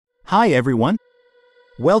Hi everyone!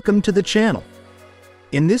 Welcome to the channel.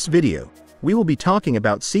 In this video, we will be talking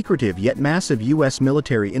about secretive yet massive US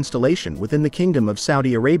military installation within the Kingdom of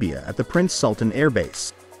Saudi Arabia at the Prince Sultan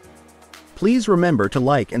Airbase. Please remember to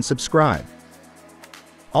like and subscribe.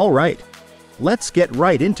 Alright, let's get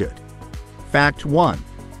right into it. Fact 1.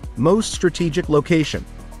 Most strategic location.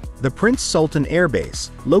 The Prince Sultan Airbase,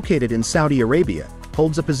 located in Saudi Arabia,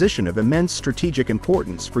 holds a position of immense strategic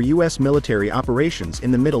importance for US military operations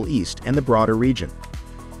in the Middle East and the broader region.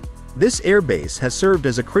 This airbase has served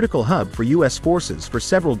as a critical hub for US forces for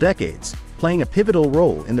several decades, playing a pivotal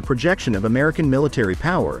role in the projection of American military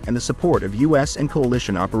power and the support of US and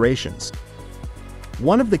coalition operations.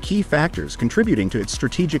 One of the key factors contributing to its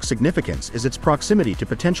strategic significance is its proximity to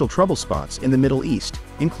potential trouble spots in the Middle East,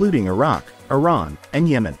 including Iraq, Iran, and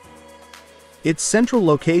Yemen. Its central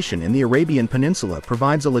location in the Arabian Peninsula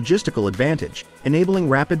provides a logistical advantage, enabling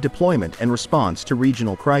rapid deployment and response to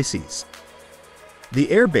regional crises. The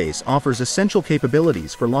airbase offers essential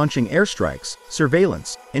capabilities for launching airstrikes,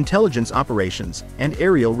 surveillance, intelligence operations, and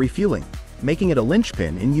aerial refueling, making it a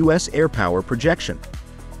linchpin in US air power projection.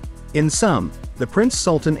 In sum, the Prince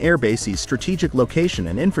Sultan Airbase's strategic location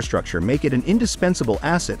and infrastructure make it an indispensable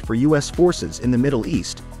asset for US forces in the Middle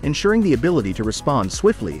East, ensuring the ability to respond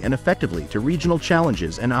swiftly and effectively to regional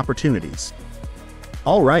challenges and opportunities.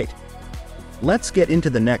 Alright, let's get into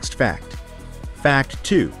the next fact. Fact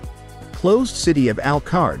 2. Closed city of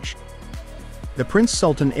Al-Kharj. The Prince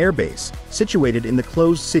Sultan Airbase, situated in the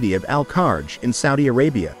closed city of Al-Kharj in Saudi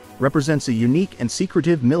Arabia, represents a unique and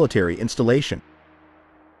secretive military installation.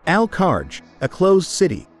 Al-Kharj, a closed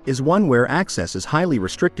city, is one where access is highly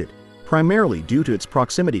restricted, primarily due to its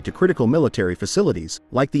proximity to critical military facilities,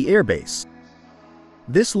 like the airbase.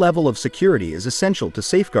 This level of security is essential to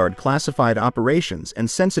safeguard classified operations and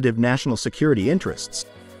sensitive national security interests.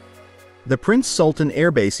 The Prince Sultan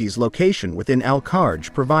Airbase's location within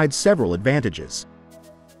Al-Kharj provides several advantages.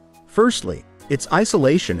 Firstly, its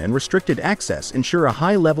isolation and restricted access ensure a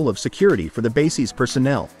high level of security for the base's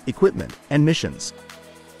personnel, equipment, and missions.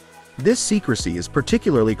 This secrecy is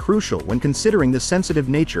particularly crucial when considering the sensitive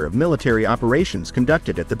nature of military operations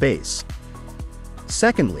conducted at the base.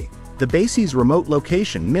 Secondly, the base's remote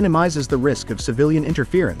location minimizes the risk of civilian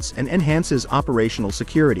interference and enhances operational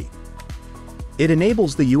security. It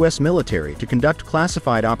enables the US military to conduct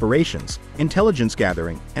classified operations, intelligence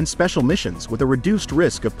gathering, and special missions with a reduced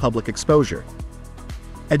risk of public exposure.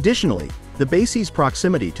 Additionally, the base's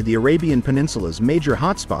proximity to the Arabian Peninsula's major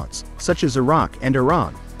hotspots, such as Iraq and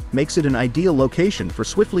Iran, makes it an ideal location for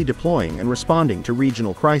swiftly deploying and responding to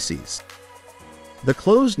regional crises. The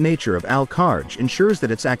closed nature of Al-Kharj ensures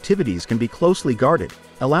that its activities can be closely guarded,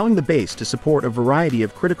 allowing the base to support a variety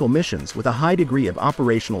of critical missions with a high degree of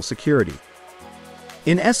operational security.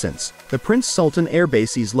 In essence, the Prince Sultan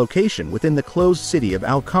Airbase's location within the closed city of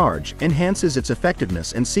Al-Kharj enhances its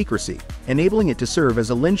effectiveness and secrecy, enabling it to serve as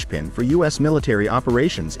a linchpin for US military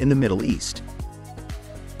operations in the Middle East.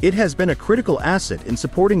 It has been a critical asset in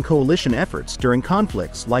supporting coalition efforts during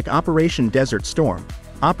conflicts like Operation Desert Storm,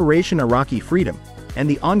 Operation Iraqi Freedom, and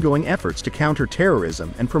the ongoing efforts to counter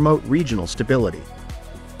terrorism and promote regional stability.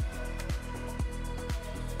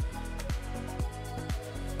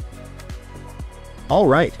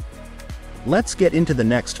 Alright, let's get into the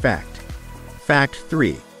next fact. Fact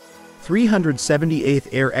 3. 378th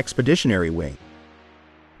Air Expeditionary Wing.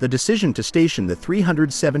 The decision to station the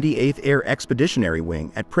 378th Air Expeditionary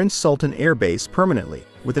Wing at Prince Sultan Airbase permanently,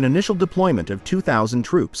 with an initial deployment of 2,000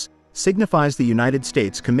 troops, signifies the United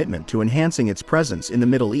States' commitment to enhancing its presence in the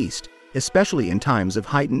Middle East, especially in times of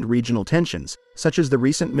heightened regional tensions, such as the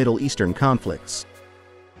recent Middle Eastern conflicts.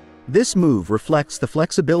 This move reflects the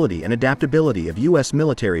flexibility and adaptability of US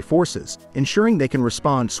military forces, ensuring they can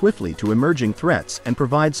respond swiftly to emerging threats and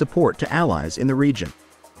provide support to allies in the region.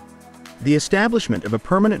 The establishment of a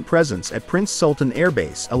permanent presence at Prince Sultan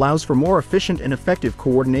Airbase allows for more efficient and effective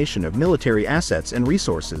coordination of military assets and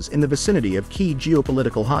resources in the vicinity of key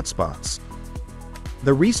geopolitical hotspots.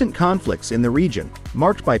 The recent conflicts in the region,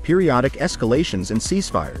 marked by periodic escalations and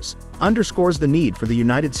ceasefires, underscores the need for the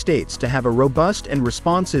United States to have a robust and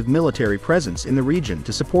responsive military presence in the region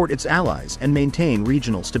to support its allies and maintain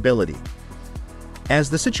regional stability. As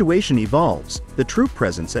the situation evolves, the troop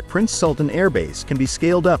presence at Prince Sultan Airbase can be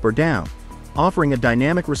scaled up or down, offering a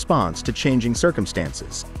dynamic response to changing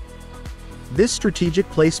circumstances. This strategic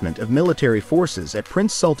placement of military forces at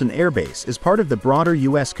Prince Sultan Airbase is part of the broader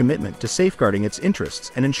US commitment to safeguarding its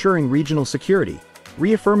interests and ensuring regional security,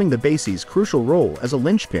 reaffirming the base's crucial role as a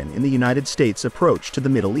linchpin in the United States' approach to the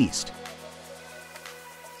Middle East.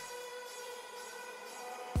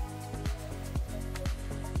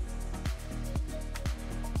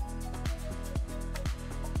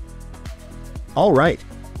 Alright,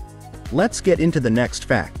 let's get into the next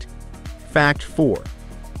fact. Fact 4.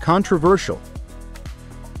 Controversial.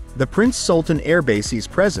 The Prince Sultan Airbase's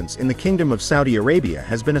presence in the Kingdom of Saudi Arabia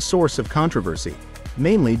has been a source of controversy,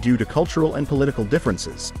 mainly due to cultural and political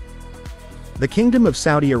differences. The Kingdom of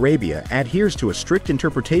Saudi Arabia adheres to a strict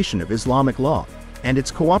interpretation of Islamic law, and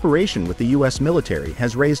its cooperation with the U.S. military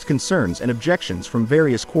has raised concerns and objections from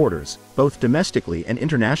various quarters, both domestically and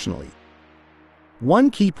internationally.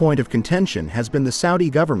 One key point of contention has been the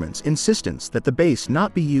Saudi government's insistence that the base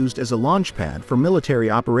not be used as a launchpad for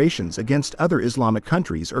military operations against other Islamic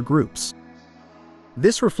countries or groups.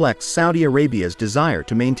 This reflects Saudi Arabia's desire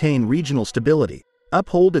to maintain regional stability,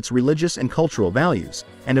 uphold its religious and cultural values,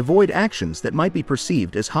 and avoid actions that might be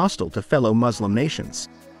perceived as hostile to fellow Muslim nations.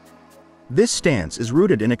 This stance is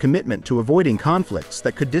rooted in a commitment to avoiding conflicts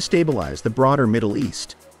that could destabilize the broader Middle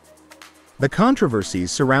East. The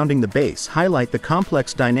controversies surrounding the base highlight the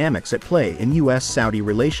complex dynamics at play in U.S.-Saudi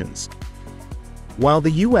relations. While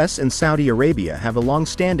the U.S. and Saudi Arabia have a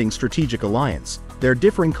long-standing strategic alliance, their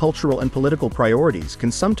differing cultural and political priorities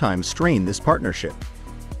can sometimes strain this partnership.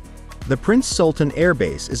 The Prince Sultan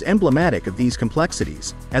Airbase is emblematic of these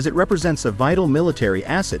complexities, as it represents a vital military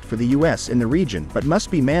asset for the U.S. in the region but must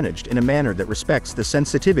be managed in a manner that respects the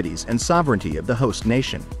sensitivities and sovereignty of the host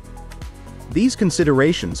nation. These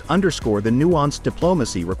considerations underscore the nuanced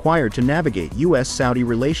diplomacy required to navigate U.S.-Saudi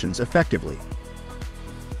relations effectively.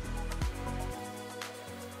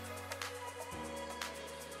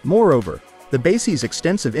 Moreover, the base's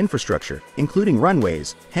extensive infrastructure, including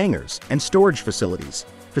runways, hangars, and storage facilities,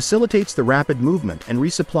 facilitates the rapid movement and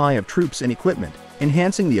resupply of troops and equipment,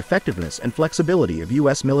 enhancing the effectiveness and flexibility of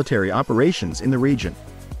U.S. military operations in the region.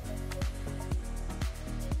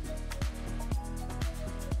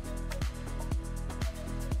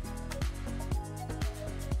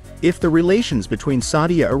 If the relations between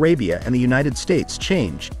Saudi Arabia and the United States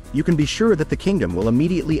change, you can be sure that the kingdom will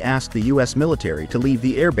immediately ask the U.S. military to leave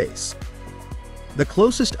the airbase. The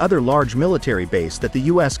closest other large military base that the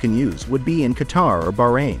U.S. can use would be in Qatar or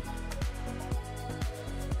Bahrain.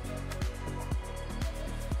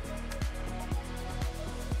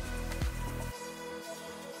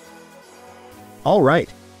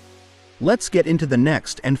 Alright, let's get into the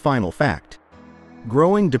next and final fact.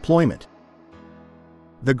 Growing deployment.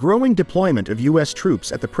 The growing deployment of U.S.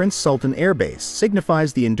 troops at the Prince Sultan Airbase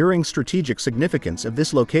signifies the enduring strategic significance of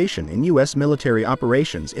this location in U.S. military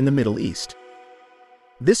operations in the Middle East.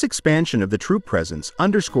 This expansion of the troop presence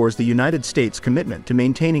underscores the United States' commitment to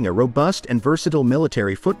maintaining a robust and versatile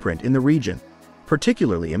military footprint in the region,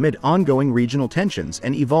 particularly amid ongoing regional tensions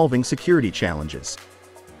and evolving security challenges.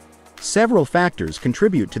 Several factors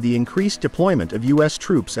contribute to the increased deployment of U.S.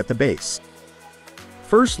 troops at the base.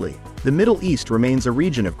 Firstly, the Middle East remains a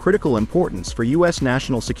region of critical importance for U.S.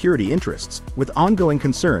 national security interests, with ongoing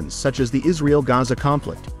concerns such as the Israel-Gaza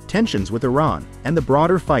conflict, tensions with Iran, and the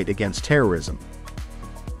broader fight against terrorism.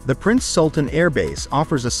 The Prince Sultan Airbase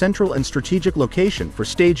offers a central and strategic location for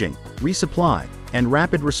staging, resupply, and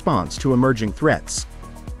rapid response to emerging threats.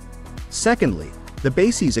 Secondly, the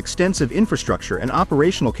base's extensive infrastructure and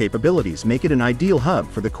operational capabilities make it an ideal hub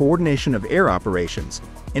for the coordination of air operations,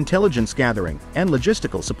 intelligence gathering, and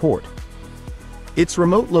logistical support. Its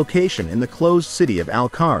remote location in the closed city of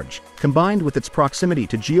Al-Kharj, combined with its proximity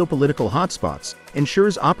to geopolitical hotspots,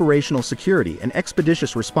 ensures operational security and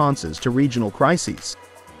expeditious responses to regional crises.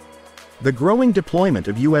 The growing deployment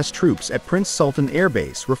of U.S. troops at Prince Sultan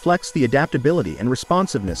Airbase reflects the adaptability and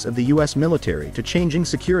responsiveness of the U.S. military to changing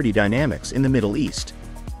security dynamics in the Middle East.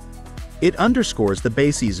 It underscores the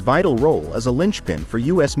base's vital role as a linchpin for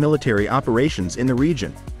U.S. military operations in the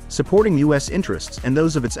region, supporting U.S. interests and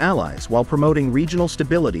those of its allies while promoting regional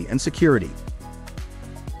stability and security.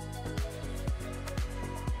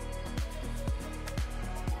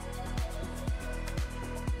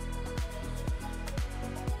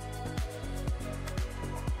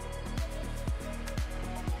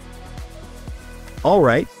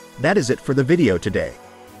 Alright, that is it for the video today.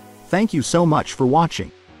 Thank you so much for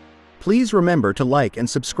watching. Please remember to like and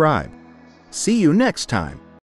subscribe. See you next time.